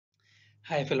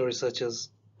Hi fellow researchers,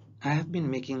 I have been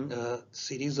making a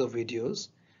series of videos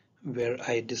where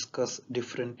I discuss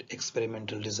different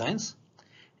experimental designs,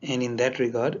 and in that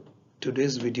regard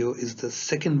today's video is the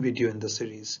second video in the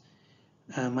series.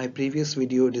 My previous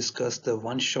video discussed the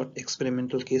one-shot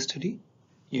experimental case study.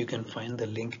 You can find the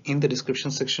link in the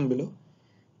description section below,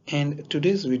 and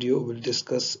today's video will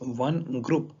discuss one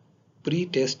group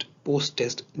pre-test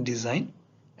post-test design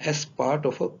as part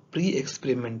of a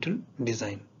pre-experimental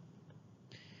design.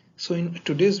 So in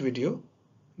today's video,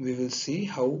 we will see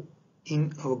how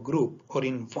in a group or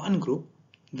in one group,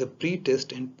 the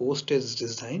pre-test and post-test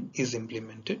design is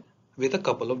implemented with a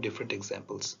couple of different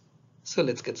examples. So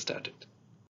let's get started.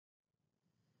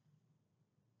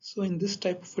 So in this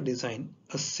type of a design,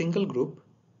 a single group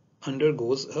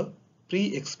undergoes a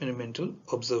pre-experimental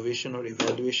observation or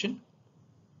evaluation,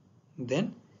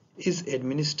 then is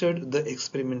administered the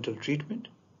experimental treatment,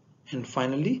 and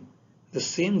finally the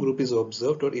same group is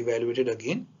observed or evaluated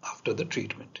again after the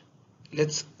treatment.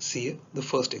 Let's see the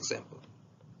first example.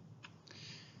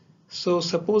 So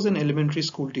suppose an elementary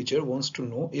school teacher wants to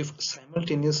know if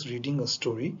simultaneous reading a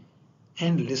story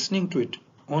and listening to it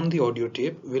on the audio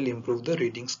tape will improve the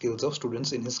reading skills of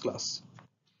students in his class.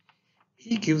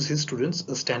 He gives his students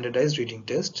a standardized reading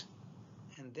test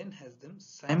and then has them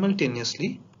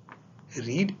simultaneously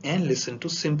read and listen to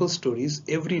simple stories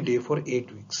every day for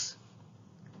 8 weeks,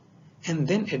 and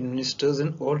then administers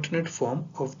an alternate form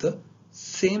of the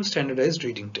same standardized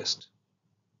reading test.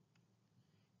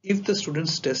 If the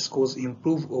student's test scores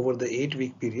improve over the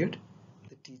 8-week period,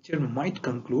 the teacher might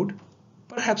conclude,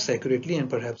 perhaps accurately and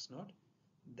perhaps not,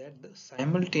 that the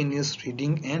simultaneous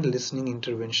reading and listening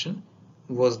intervention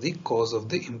was the cause of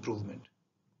the improvement.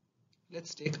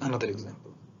 Let's take another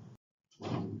example.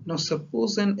 Now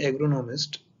suppose an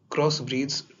agronomist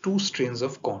crossbreeds two strains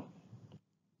of corn.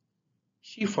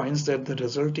 She finds that the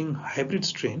resulting hybrid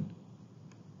strain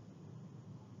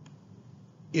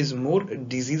is more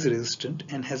disease resistant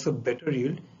and has a better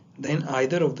yield than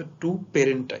either of the two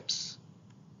parent types.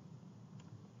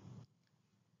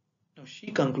 Now she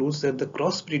concludes that the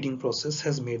crossbreeding process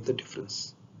has made the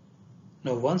difference.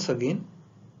 Now once again,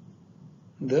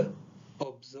 the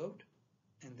observed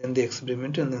and then the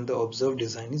experiment and then the observed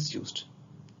design is used.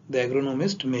 The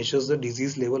agronomist measures the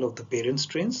disease level of the parent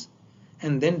strains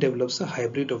and then develops a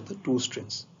hybrid of the two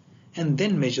strains and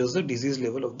then measures the disease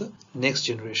level of the next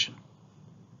generation.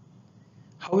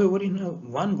 However, in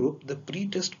one group, the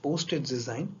pre-test post-test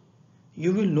design,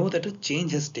 you will know that a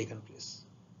change has taken place,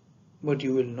 but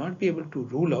you will not be able to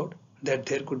rule out that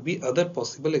there could be other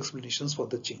possible explanations for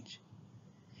the change.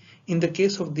 In the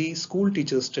case of the school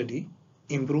teacher study,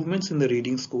 improvements in the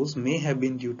reading scores may have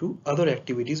been due to other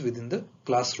activities within the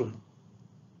classroom.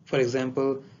 For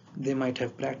example, they might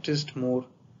have practiced more,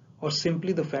 or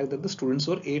simply the fact that the students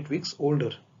were 8 weeks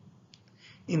older.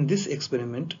 In this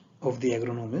experiment of the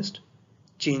agronomist,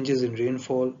 changes in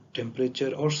rainfall,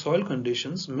 temperature, or soil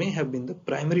conditions may have been the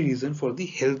primary reason for the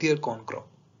healthier corn crop.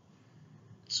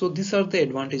 So these are the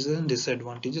advantages and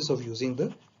disadvantages of using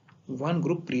the one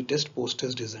group pre-test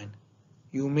post-test design.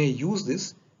 You may use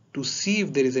this to see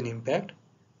if there is an impact,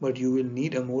 but you will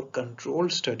need a more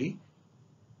controlled study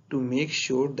to make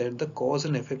sure that the cause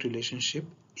and effect relationship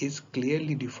is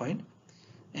clearly defined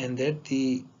and that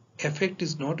the effect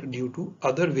is not due to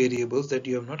other variables that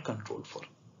you have not controlled for.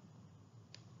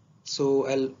 So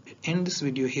I'll end this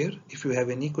video here. If you have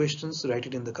any questions, write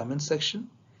it in the comment section.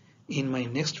 In my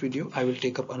next video, I will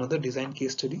take up another design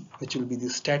case study, which will be the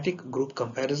static group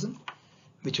comparison,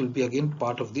 which will be again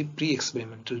part of the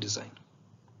pre-experimental design.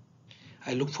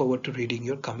 I look forward to reading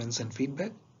your comments and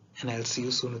feedback, and I'll see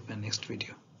you soon with my next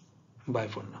video. Bye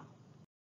for now.